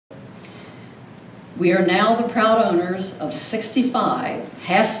We are now the proud owners of 65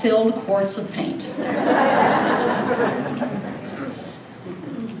 half-filled quarts of paint.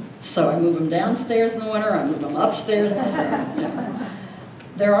 So I move them downstairs in the winter, I move them upstairs in the summer. Yeah.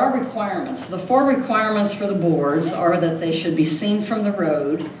 There are requirements. The 4 requirements for the boards are that they should be seen from the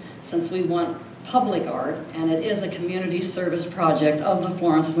road, since we want public art, and it is a community service project of the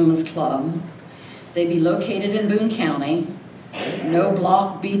Florence Women's Club. They be located in Boone County, no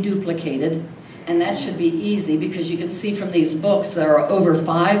block be duplicated, and that should be easy because you can see from these books there are over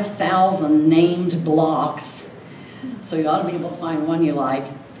 5,000 named blocks, so you ought to be able to find one you like.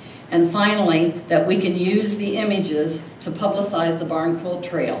 And finally, that we can use the images to publicize the Barn Quilt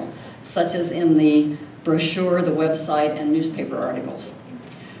Trail, such as in the brochure, the website, and newspaper articles.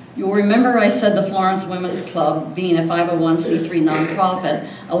 You'll remember I said the Florence Women's Club, being a 501c3 nonprofit,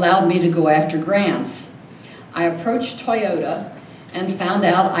 allowed me to go after grants. I approached Toyota and found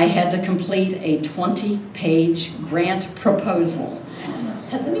out I had to complete a 20-page grant proposal.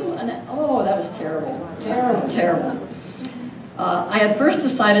 Has anyone, oh, that was terrible, terrible, terrible. I had first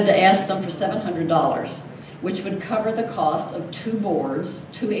decided to ask them for $700, which would cover the cost of 2 boards,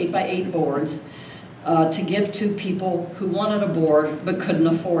 2 8x8 boards, to give to people who wanted a board but couldn't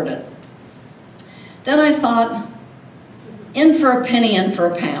afford it. Then I thought, in for a penny, in for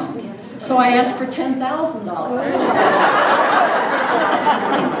a pound. So I asked for $10,000.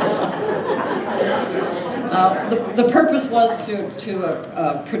 The purpose was to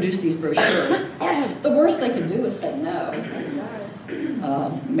produce these brochures. The worst they could do is say no.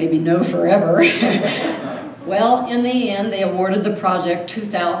 Maybe no forever. Well, in the end, they awarded the project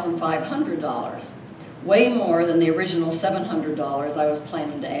 $2,500, way more than the original $700 I was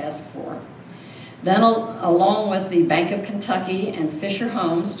planning to ask for. Then, along with the Bank of Kentucky and Fisher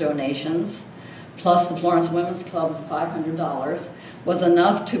Homes donations, plus the Florence Women's Club's $500, was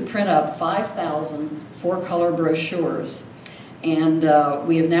enough to print up 5,000 4-color brochures. And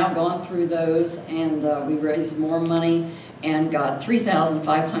we have now gone through those, and we raised more money and got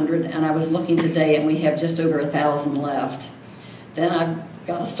 $3,500, and I was looking today and we have just over 1,000 left. Then I've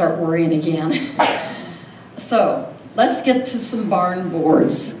got to start worrying again. So let's get to some barn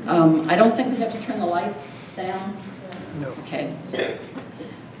boards. I don't think we have to turn the lights down. No. Okay.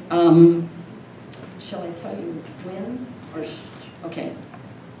 Shall I tell you when? Or okay.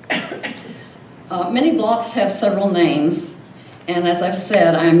 Many blocks have several names, and as I've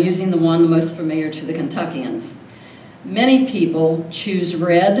said, I'm using the one most familiar to the Kentuckians. Many people choose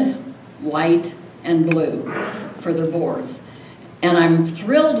red, white, and blue for their boards. And I'm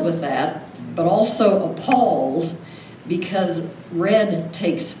thrilled with that, but also appalled because red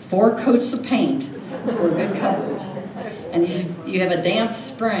takes 4 coats of paint for good coverage. And you have a damp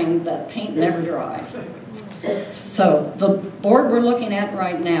spring, that paint never dries. So the board we're looking at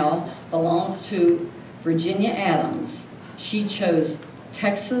right now belongs to Virginia Adams. She chose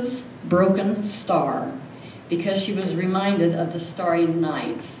Texas Broken Star because she was reminded of the Starry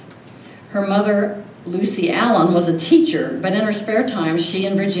Nights. Her mother, Lucy Allen, was a teacher, but in her spare time, she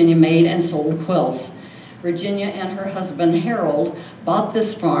and Virginia made and sold quilts. Virginia and her husband, Harold, bought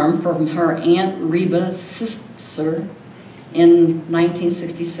this farm from her Aunt Reba Sisser in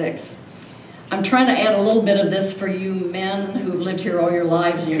 1966. I'm trying to add a little bit of this for you men who've lived here all your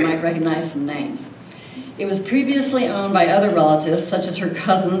lives, and you might recognize some names. It was previously owned by other relatives, such as her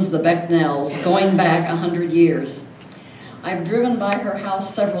cousins, the Becknells, going back 100 years. I've driven by her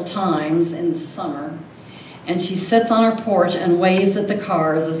house several times in the summer, and she sits on her porch and waves at the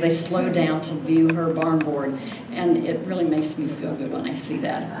cars as they slow down to view her barn board, and it really makes me feel good when I see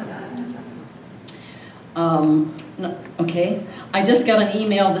that. Okay, I just got an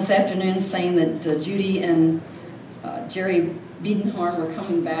email this afternoon saying that Judy and Jerry Biedenhorn were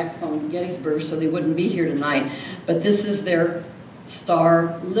coming back from Gettysburg, so they wouldn't be here tonight. But this is their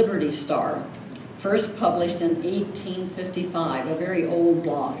star, Liberty Star, first published in 1855, a very old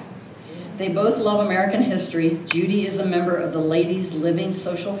block. They both love American history. Judy is a member of the Ladies Living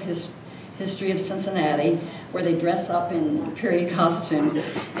Social History of Cincinnati, where they dress up in period costumes.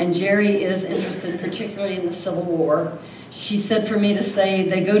 And Jerry is interested particularly in the Civil War. She said for me to say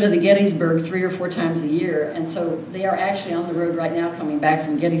they go to the Gettysburg 3 or 4 times a year, and so they are actually on the road right now coming back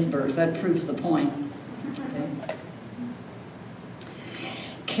from Gettysburg, so that proves the point. Okay.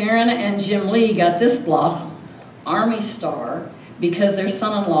 Karen and Jim Lee got this block, Army Star, because their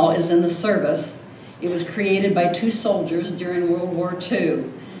son-in-law is in the service. It was created by 2 soldiers during World War II.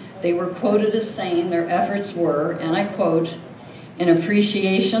 They were quoted as saying their efforts were, and I quote, "in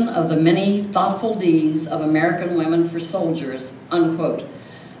appreciation of the many thoughtful deeds of American women for soldiers," unquote.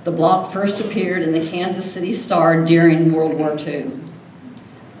 The block first appeared in the Kansas City Star during World War II.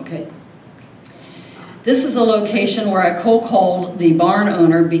 Okay. This is a location where I cold called the barn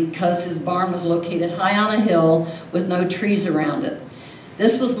owner because his barn was located high on a hill with no trees around it.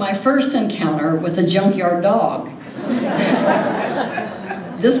 This was my first encounter with a junkyard dog.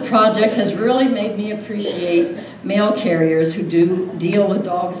 This project has really made me appreciate mail carriers who do deal with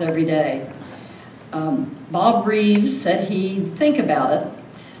dogs every day. Bob Reeves said he'd think about it.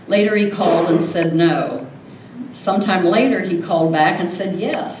 Later he called and said no. Sometime later he called back and said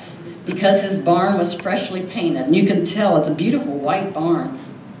yes, because his barn was freshly painted. And you can tell it's a beautiful white barn.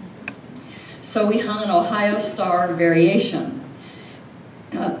 So we hung an Ohio Star variation.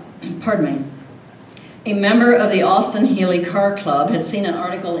 Pardon me. A member of the Austin Healey Car Club had seen an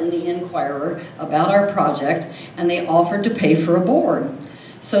article in the Inquirer about our project, and they offered to pay for a board.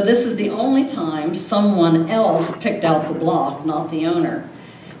 So this is the only time someone else picked out the block, not the owner.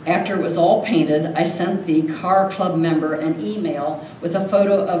 After it was all painted, I sent the car club member an email with a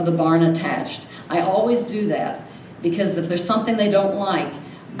photo of the barn attached. I always do that, because if there's something they don't like,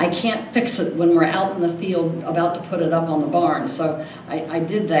 I can't fix it when we're out in the field about to put it up on the barn. So I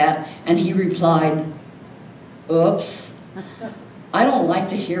did that, and he replied, "Oops." I don't like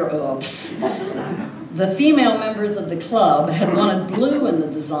to hear oops. The female members of the club had wanted blue in the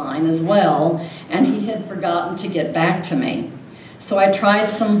design as well, and he had forgotten to get back to me. So I tried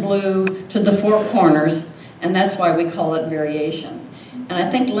some blue to the four corners, and that's why we call it variation. And I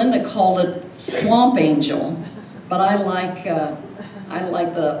think Linda called it Swamp Angel, but I like the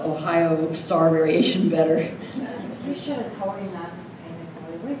Ohio Star variation better. You should have told him not to paint it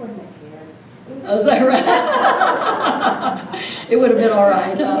for you. We wouldn't have cared. Oh, is that right? It would have been all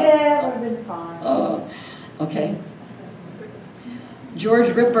right, huh? Yeah, it would have been fine. Oh, okay. George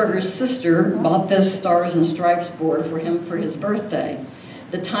Ripberger's sister bought this Stars and Stripes board for him for his birthday.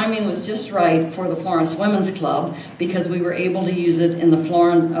 The timing was just right for the Florence Women's Club because we were able to use it in the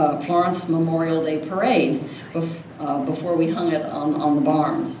Florence Memorial Day Parade before we hung it on the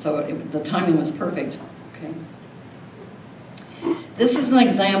barn. So the timing was perfect. Okay. This is an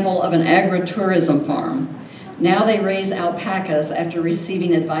example of an agritourism farm. Now they raise alpacas after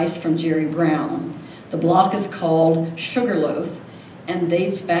receiving advice from Jerry Brown. The block is called Sugarloaf and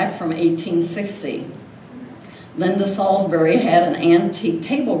dates back from 1860. Linda Salisbury had an antique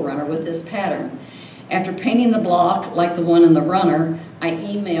table runner with this pattern. After painting the block like the one in the runner, I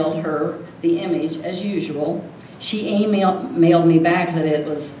emailed her the image as usual. She mailed me back that it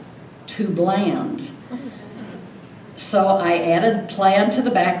was too bland. So I added plaid to the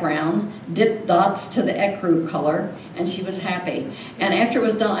background, did dots to the ecru color, and she was happy. And after it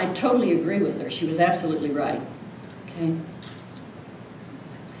was done, I totally agree with her. She was absolutely right. Okay.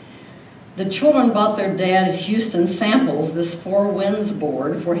 The children bought their dad Houston Samples this Four Winds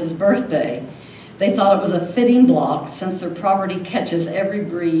board for his birthday. They thought it was a fitting block since their property catches every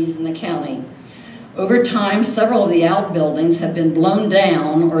breeze in the county. Over time, several of the outbuildings have been blown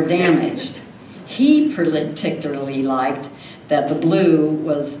down or damaged. He particularly liked that the blue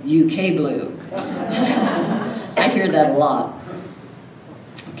was UK blue. I hear that a lot.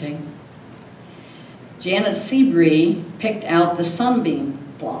 Okay. Janet Seabree picked out the Sunbeam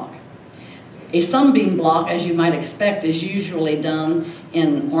block. A sunbeam block, as you might expect, is usually done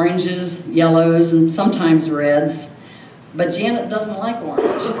in oranges, yellows, and sometimes reds. But Janet doesn't like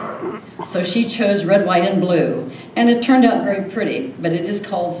orange. So she chose red, white, and blue. And it turned out very pretty, but it is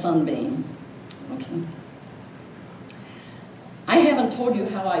called Sunbeam. Okay. I haven't told you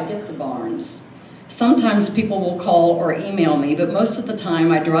how I get the barns. Sometimes people will call or email me, but most of the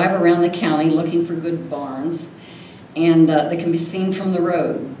time I drive around the county looking for good barns, and they can be seen from the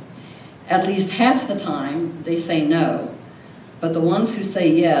road. At least half the time, they say no, but the ones who say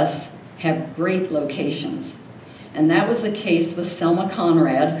yes have great locations. And that was the case with Selma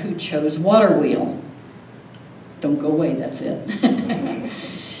Conrad, who chose Waterwheel. Don't go away, that's it.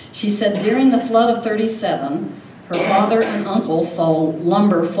 She said during the flood of '37, her father and uncle saw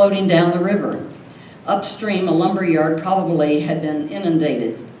lumber floating down the river. Upstream, a lumber yard probably had been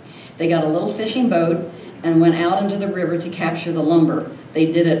inundated. They got a little fishing boat and went out into the river to capture the lumber. They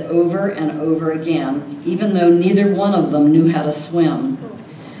did it over and over again, even though neither one of them knew how to swim.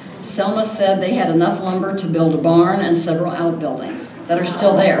 Selma said they had enough lumber to build a barn and several outbuildings that are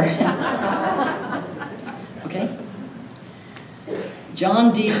still there. Okay.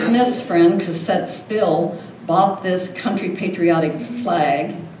 John D. Smith's friend, Cosette Spill, bought this country patriotic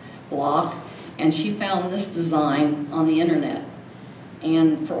flag block, and she found this design on the internet.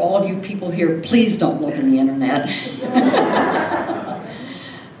 And for all of you people here, please don't look in the internet.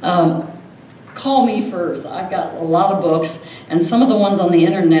 Call me first. I've got a lot of books, and some of the ones on the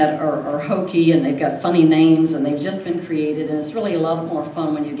internet are hokey, and they've got funny names, and they've just been created, and it's really a lot more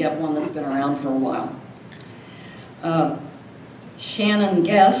fun when you get one that's been around for a while. Shannon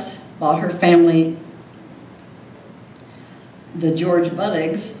Guest bought her family, the George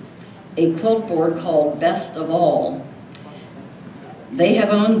Buddigs, a quilt board called Best of All. They have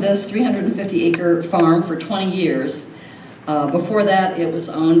owned this 350-acre farm for 20 years. Before that, it was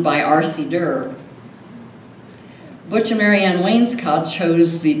owned by R.C. Durr. Butch and Mary Ann Wainscott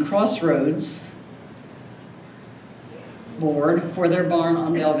chose the Crossroads board for their barn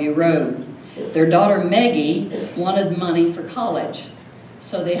on Bellevue Road. Their daughter Maggie wanted money for college,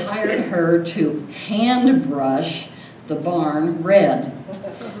 so they hired her to hand brush the barn red.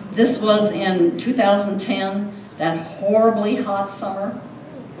 This was in 2010, that horribly hot summer.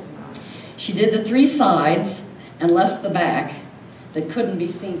 She did the 3 sides and left the back that couldn't be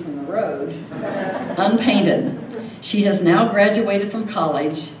seen from the road unpainted. She has now graduated from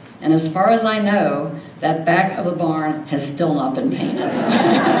college, and as far as I know, that back of the barn has still not been painted.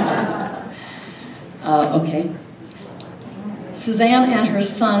 Okay. Suzanne and her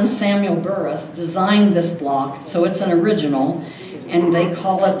son Samuel Burris designed this block, so it's an original, and they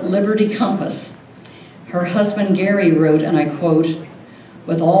call it Liberty Compass. Her husband Gary wrote, and I quote,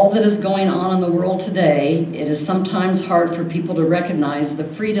 "With all that is going on in the world today, it is sometimes hard for people to recognize the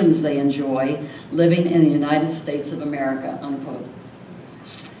freedoms they enjoy living in the United States of America," unquote.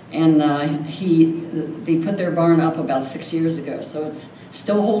 And they put their barn up about 6 years ago, so it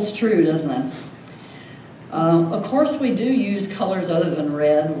still holds true, doesn't it? Of course, we do use colors other than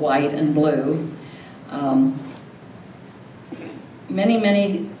red, white, and blue.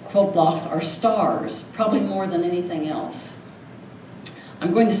 Many quilt blocks are stars, probably more than anything else.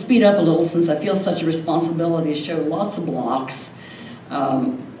 I'm going to speed up a little since I feel such a responsibility to show lots of blocks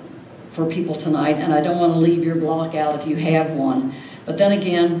for people tonight, and I don't want to leave your block out if you have one. But then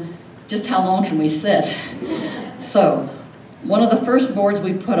again, just how long can we sit? So, one of the first boards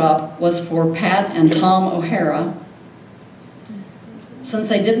we put up was for Pat and Tom O'Hara. Since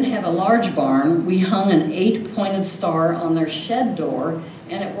they didn't have a large barn, we hung an 8-pointed star on their shed door,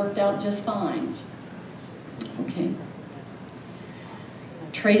 and it worked out just fine. Okay.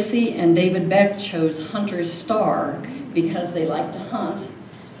 Tracy and David Beck chose Hunter's Star because they like to hunt,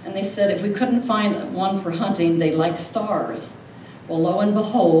 and they said if we couldn't find one for hunting, they like stars. Well, lo and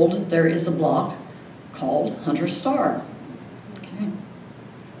behold, there is a block called Hunter's Star. Okay.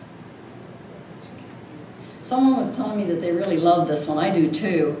 Someone was telling me that they really love this one. I do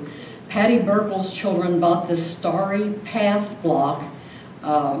too. Patty Burkle's children bought this Starry Path block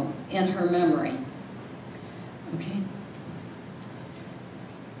in her memory. Okay.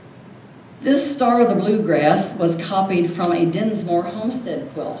 This Star of the Bluegrass was copied from a Dinsmore homestead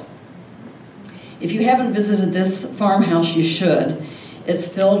quilt. If you haven't visited this farmhouse, you should. It's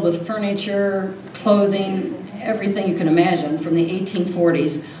filled with furniture, clothing, everything you can imagine from the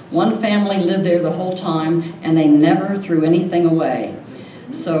 1840s. One family lived there the whole time, and they never threw anything away.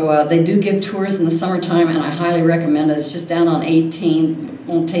 So they do give tours in the summertime, and I highly recommend it. It's just down on 18. It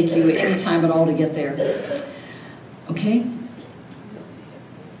won't take you any time at all to get there. Okay?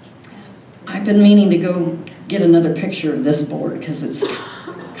 I've been meaning to go get another picture of this board because it's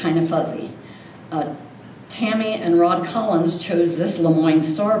kind of fuzzy. Tammy and Rod Collins chose this Lemoyne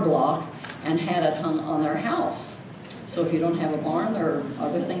Star block and had it hung on their house. So if you don't have a barn, there are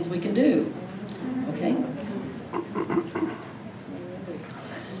other things we can do. Okay?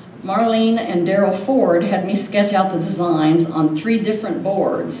 Marlene and Daryl Ford had me sketch out the designs on 3 different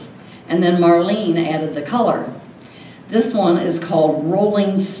boards, and then Marlene added the color. This one is called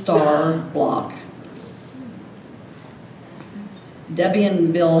Rolling Star Block. Debbie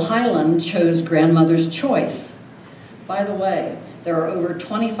and Bill Hyland chose Grandmother's Choice. By the way, there are over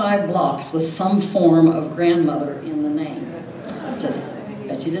 25 blocks with some form of grandmother in the name. Just,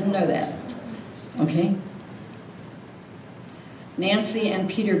 bet you didn't know that. Okay? Nancy and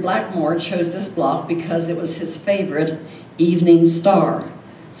Peter Blackmore chose this block because it was his favorite, Evening Star.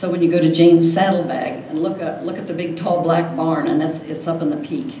 So when you go to Jane's Saddlebag and look at the big tall black barn, and it's up in the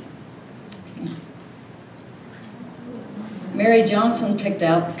peak. Okay. Mary Johnson picked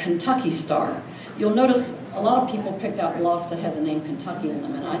out Kentucky Star. You'll notice a lot of people picked out blocks that had the name Kentucky in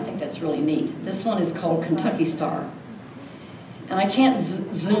them, and I think that's really neat. This one is called Kentucky Star. And I can't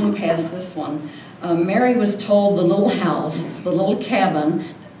zoom past this one. Mary was told the little house, the little cabin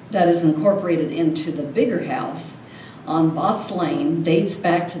that is incorporated into the bigger house on Botts Lane dates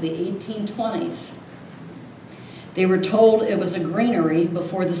back to the 1820s. They were told it was a granary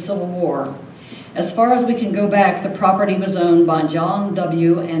before the Civil War. As far as we can go back, the property was owned by John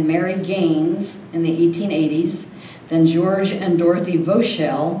W. and Mary Gaines in the 1880s, then George and Dorothy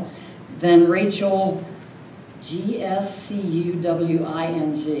Voschel, then Rachel G-S-C-U-W-I-N-G,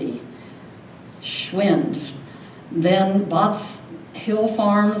 Schwind, then Bots Hill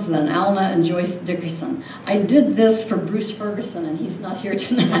Farms, then Alna and Joyce Dickerson. I did this for Bruce Ferguson, and he's not here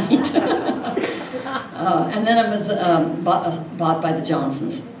tonight. And then it was bought by the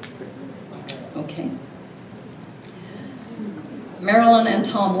Johnsons. Okay. Marilyn and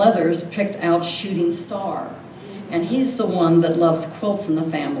Tom Leathers picked out Shooting Star. And he's the one that loves quilts in the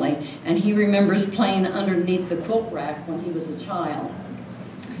family, and he remembers playing underneath the quilt rack when he was a child.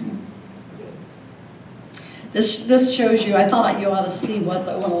 This shows you, I thought you ought to see what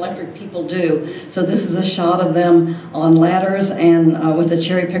electric people do. So this is a shot of them on ladders and with a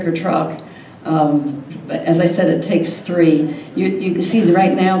cherry picker truck. As I said, it takes 3. You can see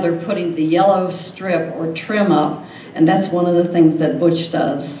right now they're putting the yellow strip or trim up, and that's one of the things that Butch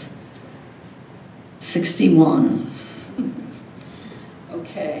does. 61.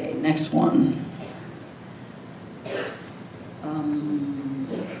 Okay, next one.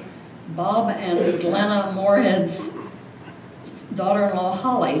 Bob and Glenna Moorhead's daughter-in-law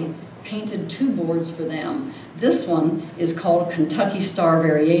Holly painted 2 boards for them. This one is called Kentucky Star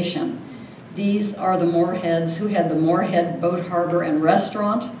Variation. These are the Moorheads who had the Moorhead Boat Harbor and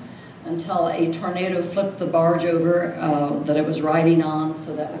Restaurant until a tornado flipped the barge over that it was riding on,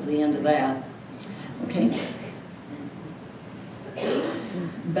 so that was the end of that. Okay.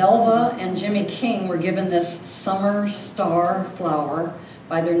 Belva and Jimmy King were given this Summer Star flower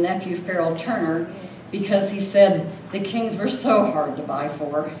by their nephew Farrell Turner because he said the Kings were so hard to buy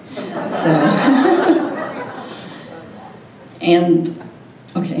for. So, and,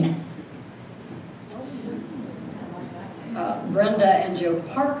 okay. Brenda and Joe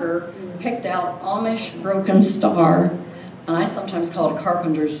Parker picked out Amish Broken Star, and I sometimes call it a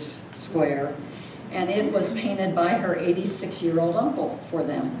carpenter's square. And it was painted by her 86-year-old uncle for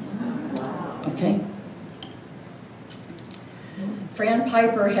them. Okay. Fran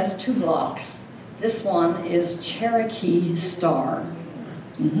Piper has 2 blocks. This one is Cherokee Star.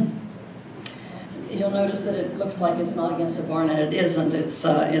 You'll notice that it looks like it's not against a barn, and it isn't.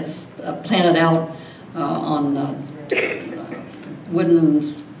 It's planted out on wooden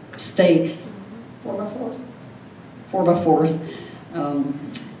stakes. 4x4s? 4x4s.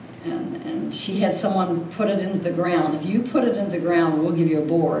 And she had someone put it into the ground. If you put it into the ground, we'll give you a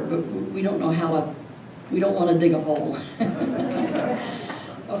board, but we don't know how to, we don't want to dig a hole.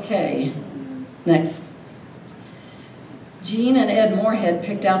 Okay, next. Jean and Ed Moorhead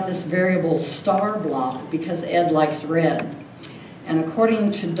picked out this variable star block because Ed likes red. And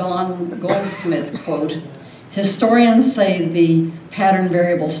according to Don Goldsmith, quote, historians say the pattern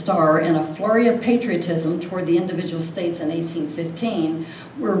variable star, in a flurry of patriotism toward the individual states in 1815,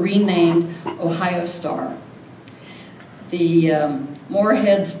 were renamed Ohio Star. The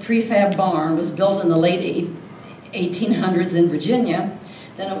Moorhead's prefab barn was built in the late 1800s in Virginia.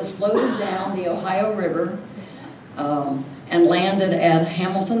 Then it was floated down the Ohio River and landed at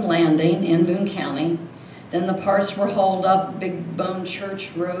Hamilton Landing in Boone County. Then the parts were hauled up Big Bone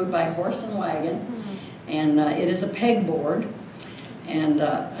Church Road by horse and wagon. And it is a pegboard. And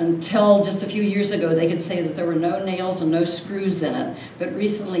until just a few years ago, they could say that there were no nails and no screws in it. But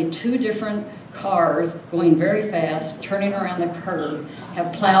recently, 2 different cars going very fast, turning around the curve,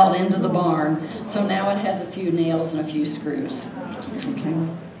 have plowed into the barn. So now it has a few nails and a few screws. Okay.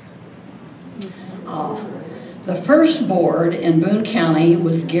 The first board in Boone County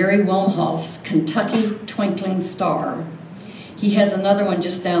was Gary Wilmhoff's Kentucky Twinkling Star. He has another one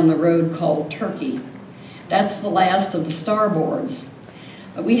just down the road called Turkey. That's the last of the star boards.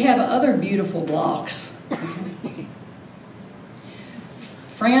 We have other beautiful blocks.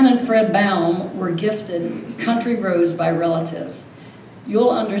 Fran and Fred Baum were gifted country roads by relatives.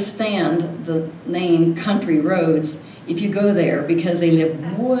 You'll understand the name Country Roads if you go there, because they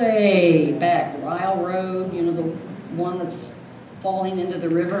live way back. Ryle Road, you know, the one that's falling into the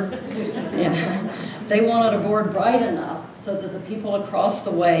river. Yeah. They wanted a board bright enough so that the people across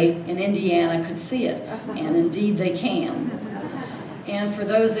the way in Indiana could see it, and indeed they can. And for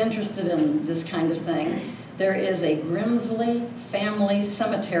those interested in this kind of thing, there is a Grimsley family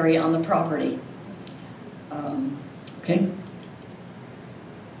cemetery on the property. Okay.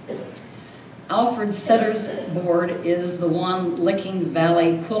 Alfred Setter's board is the one Licking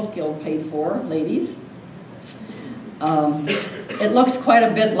Valley Quilt Guild paid for, ladies. It looks quite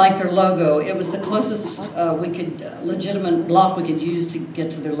a bit like their logo. It was the closest legitimate block we could use to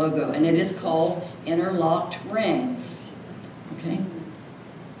get to their logo, and it is called Interlocked Rings. Okay.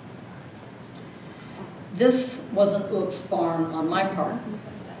 This was an oops barn on my part.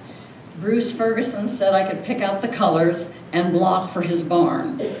 Bruce Ferguson said I could pick out the colors and block for his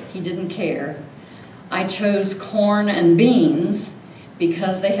barn. He didn't care. I chose corn and beans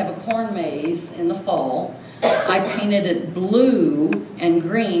because they have a corn maze in the fall. I painted it blue and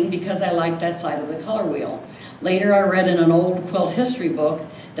green because I like that side of the color wheel. Later I read in an old quilt history book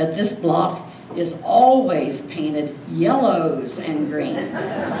that this block is always painted yellows and greens.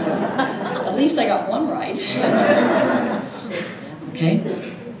 So at least I got one right. Okay.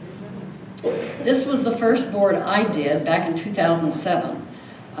 This was the first board I did back in 2007.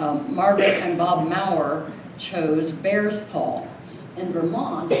 Margaret and Bob Maurer chose bear's paw. In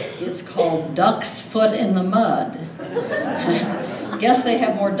Vermont, it's called duck's foot in the mud. Guess they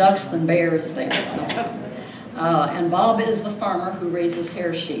have more ducks than bears there. And Bob is the farmer who raises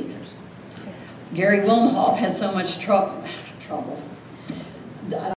hair sheep. Gary Wilmhoff had so much trouble.